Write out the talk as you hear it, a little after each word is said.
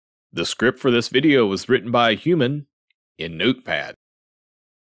The script for this video was written by a human in Notepad.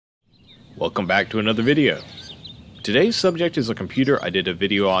 Welcome back to another video. Today's subject is a computer I did a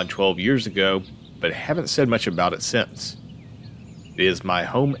video on 12 years ago, but haven't said much about it since. It is my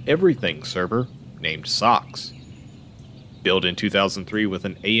home everything server named Socks. Built in 2003 with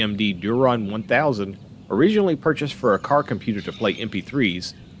an AMD Duron 1000, originally purchased for a car computer to play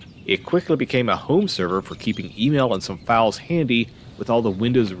MP3s, it quickly became a home server for keeping email and some files handy with all the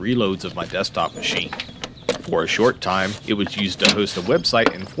Windows reloads of my desktop machine. For a short time, it was used to host a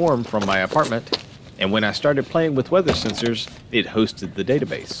website and forum from my apartment, and when I started playing with weather sensors, it hosted the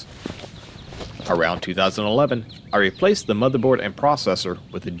database. Around 2011, I replaced the motherboard and processor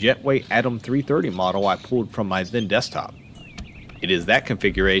with a Jetway Atom 330 model I pulled from my then desktop. It is that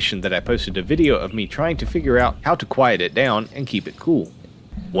configuration that I posted a video of me trying to figure out how to quiet it down and keep it cool.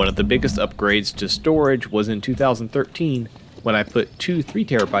 One of the biggest upgrades to storage was in 2013 when I put two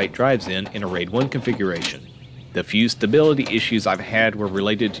 3TB drives in a RAID 1 configuration. The few stability issues I've had were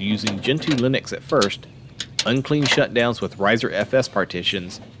related to using Gentoo Linux at first, unclean shutdowns with Riser FS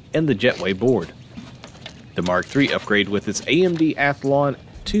partitions, and the Jetway board. The Mark III upgrade with its AMD Athlon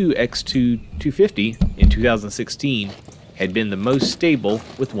 2 X2 250 in 2016 had been the most stable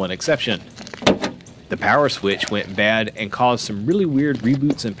with one exception. The power switch went bad and caused some really weird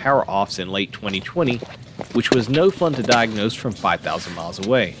reboots and power offs in late 2020, which was no fun to diagnose from 5,000 miles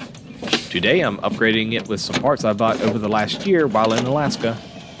away. Today I'm upgrading it with some parts I bought over the last year while in Alaska,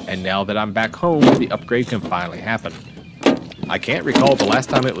 and now that I'm back home, the upgrade can finally happen. I can't recall the last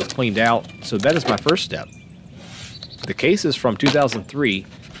time it was cleaned out, so that is my first step. The case is from 2003,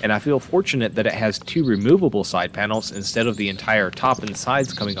 and I feel fortunate that it has two removable side panels instead of the entire top and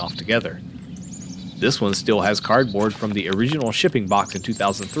sides coming off together. This one still has cardboard from the original shipping box in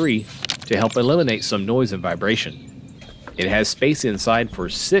 2003 to help eliminate some noise and vibration. It has space inside for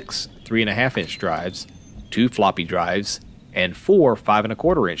 6 3.5-inch drives, 2 floppy drives, and 4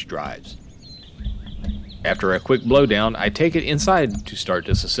 5.25-inch drives. After a quick blowdown, I take it inside to start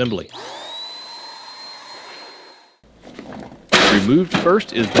disassembly. Removed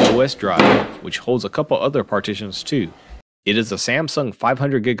first is the OS drive, which holds a couple other partitions too. It is a Samsung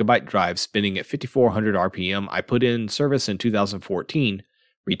 500GB drive spinning at 5400 RPM I put in service in 2014,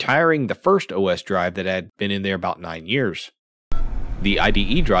 retiring the first OS drive that had been in there about 9 years. The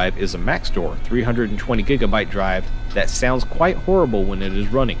IDE drive is a Maxtor 320GB drive that sounds quite horrible when it is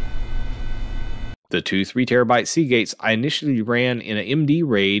running. The two 3TB Seagates I initially ran in an MD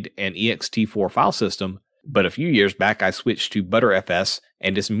RAID and ext4 file system, but a few years back I switched to ButterFS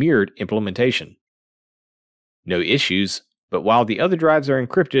and its mirrored implementation. No issues, but while the other drives are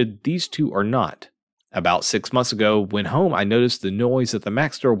encrypted, these two are not. About 6 months ago, when home, I noticed the noise that the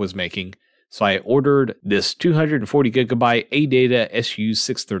Maxtor was making, so I ordered this 240GB ADATA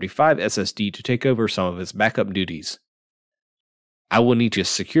SU635 SSD to take over some of its backup duties. I will need to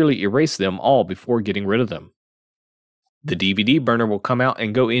securely erase them all before getting rid of them. The DVD burner will come out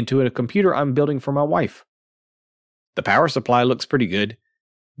and go into a computer I'm building for my wife. The power supply looks pretty good,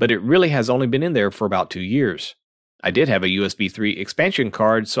 but it really has only been in there for about 2 years. I did have a USB 3 expansion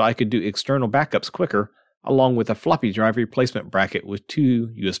card so I could do external backups quicker, along with a floppy drive replacement bracket with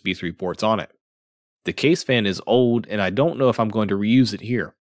 2 USB 3 ports on it. The case fan is old and I don't know if I'm going to reuse it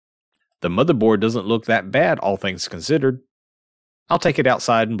here. The motherboard doesn't look that bad, all things considered. I'll take it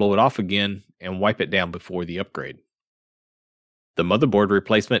outside and blow it off again and wipe it down before the upgrade. The motherboard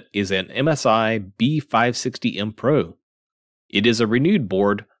replacement is an MSI B560M Pro. It is a renewed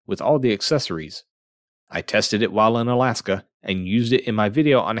board with all the accessories. I tested it while in Alaska and used it in my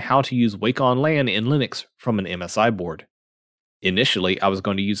video on how to use Wake on LAN in Linux from an MSI board. Initially, I was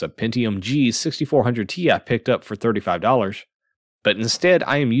going to use a Pentium G 6400 Ti I picked up for $35, but instead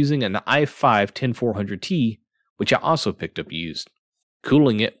I am using an i5 10400T, which I also picked up used.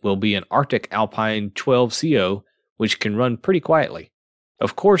 Cooling it will be an Arctic Alpine 12CO, which can run pretty quietly.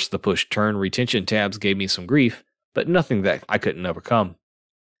 Of course, the push-turn retention tabs gave me some grief, but nothing that I couldn't overcome.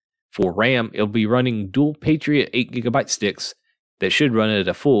 For RAM, it'll be running dual Patriot 8GB sticks that should run at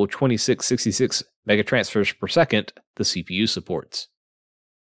a full 2666 megatransfers per second the CPU supports.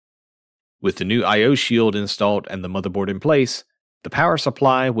 With the new I/O shield installed and the motherboard in place, the power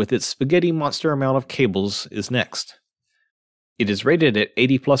supply with its spaghetti monster amount of cables is next. It is rated at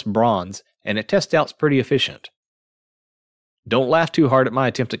 80 plus bronze and it tests out pretty efficient. Don't laugh too hard at my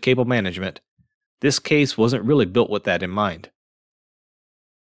attempt at cable management. This case wasn't really built with that in mind.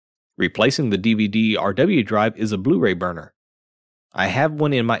 Replacing the DVD RW drive is a Blu-ray burner. I have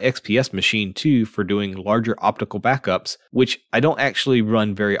one in my XPS machine too for doing larger optical backups, which I don't actually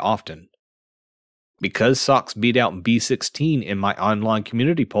run very often. Because socks beat out B16 in my online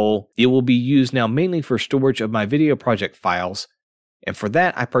community poll, it will be used now mainly for storage of my video project files, and for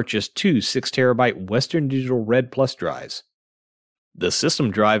that I purchased two 6TB Western Digital Red Plus drives. The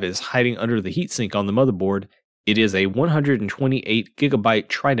system drive is hiding under the heatsink on the motherboard. It is a 128GB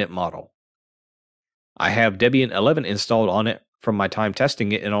Trident model. I have Debian 11 installed on it from my time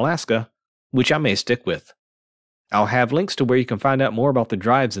testing it in Alaska, which I may stick with. I'll have links to where you can find out more about the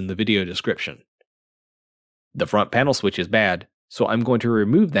drives in the video description. The front panel switch is bad, so I'm going to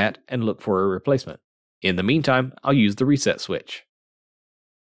remove that and look for a replacement. In the meantime, I'll use the reset switch.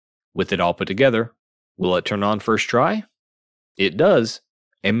 With it all put together, will it turn on first try? It does,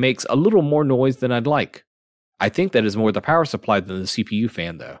 and makes a little more noise than I'd like. I think that is more the power supply than the CPU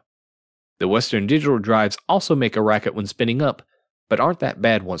fan though. The Western Digital drives also make a racket when spinning up, but aren't that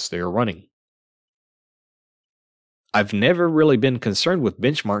bad once they are running. I've never really been concerned with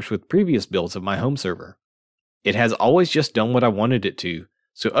benchmarks with previous builds of my home server. It has always just done what I wanted it to,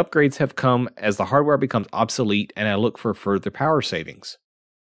 so upgrades have come as the hardware becomes obsolete and I look for further power savings.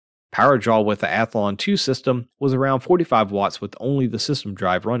 Power draw with the Athlon 2 system was around 45 watts with only the system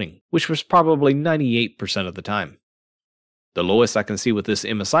drive running, which was probably 98% of the time. The lowest I can see with this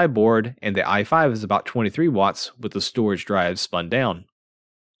MSI board and the i5 is about 23 watts with the storage drive spun down.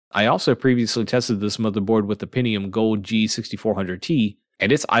 I also previously tested this motherboard with the Pentium Gold G6400T,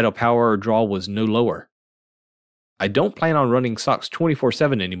 and its idle power draw was no lower. I don't plan on running socks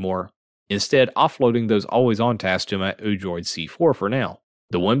 24/7 anymore, instead offloading those always-on tasks to my Odroid C4 for now.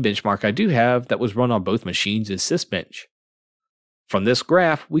 The one benchmark I do have that was run on both machines is Sysbench. From this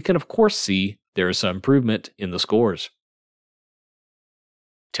graph, we can of course see there is some improvement in the scores.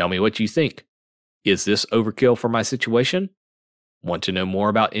 Tell me what you think. Is this overkill for my situation? Want to know more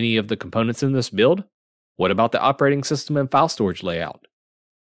about any of the components in this build? What about the operating system and file storage layout?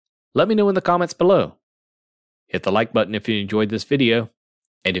 Let me know in the comments below. Hit the like button if you enjoyed this video,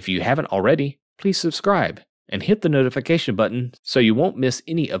 and if you haven't already, please subscribe and hit the notification button so you won't miss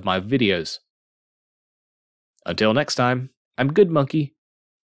any of my videos. Until next time, I'm Good Monkey.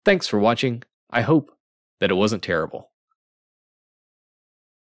 Thanks for watching. I hope that it wasn't terrible.